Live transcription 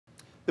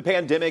The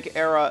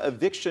pandemic-era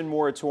eviction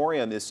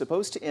moratorium is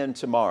supposed to end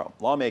tomorrow.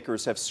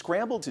 Lawmakers have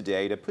scrambled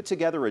today to put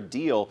together a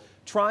deal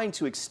trying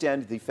to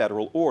extend the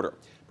federal order.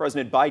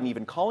 President Biden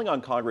even calling on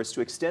Congress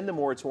to extend the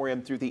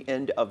moratorium through the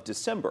end of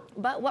December.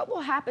 But what will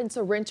happen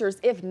to renters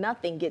if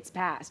nothing gets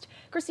passed?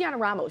 Cristiana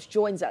Ramos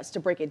joins us to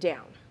break it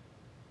down.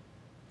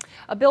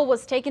 A bill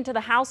was taken to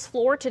the House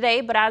floor today,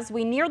 but as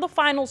we near the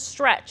final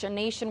stretch, a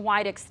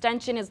nationwide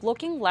extension is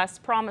looking less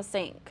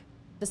promising.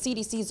 The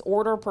CDC's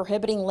order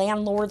prohibiting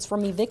landlords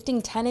from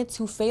evicting tenants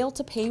who fail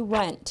to pay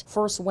rent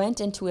first went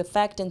into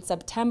effect in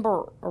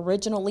September.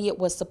 Originally, it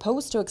was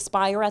supposed to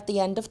expire at the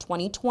end of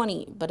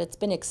 2020, but it's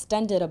been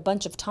extended a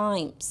bunch of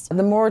times.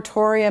 The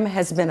moratorium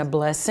has been a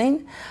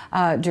blessing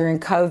during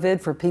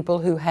COVID for people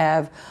who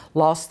have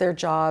lost their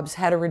jobs,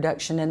 had a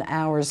reduction in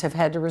hours, have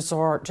had to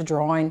resort to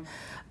drawing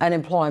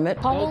unemployment.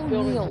 Paula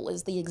O'Neill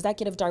is the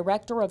executive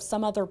director of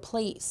Some Other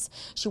Place.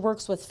 She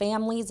works with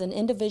families and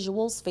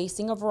individuals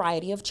facing a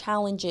variety of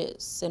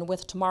challenges. And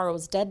with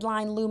tomorrow's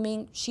deadline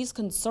looming, she's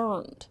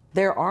concerned.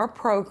 There are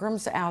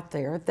programs out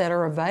there that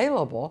are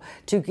available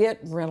to get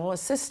rental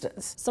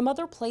assistance. Some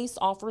Other Place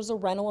offers a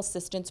rental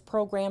assistance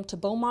program to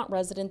Beaumont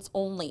residents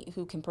only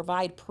who can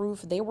provide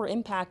proof they were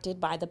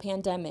impacted by the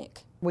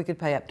pandemic. We could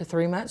pay up to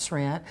 3 months'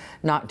 rent,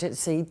 not to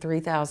exceed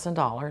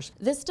 $3,000.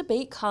 This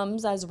debate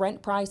comes as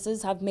rent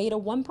prices have made a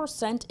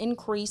 1%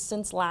 increase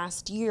since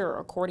last year,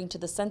 according to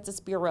the Census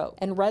Bureau.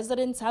 And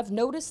residents have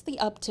noticed the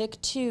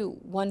uptick too.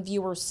 One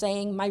viewer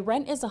saying, "My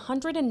rent is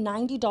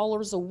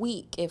 $190 a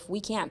week. If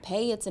we can't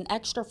pay, it's an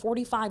extra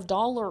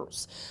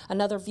 $45.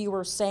 Another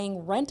viewer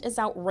saying, "Rent is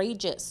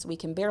outrageous. We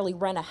can barely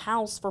rent a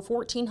house for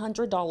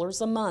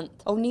 $1,400 a month."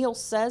 O'Neill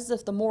says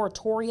if the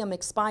moratorium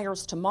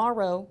expires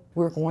tomorrow,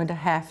 we're going to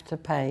have to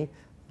pay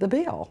the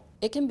bill.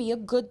 It can be a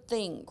good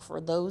thing for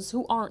those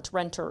who aren't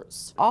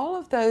renters. All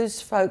of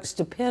those folks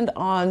depend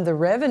on the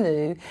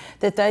revenue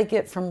that they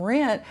get from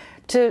rent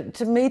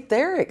to meet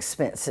their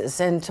expenses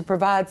and to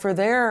provide for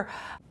their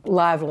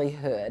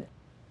livelihood.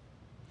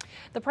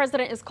 The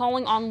president is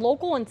calling on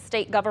local and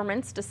state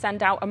governments to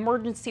send out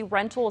emergency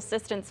rental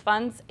assistance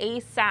funds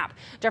ASAP.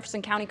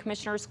 Jefferson County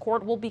Commissioner's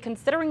Court will be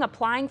considering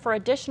applying for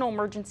additional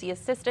emergency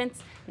assistance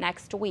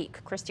next week.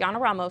 Cristiana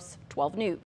Ramos, 12 News.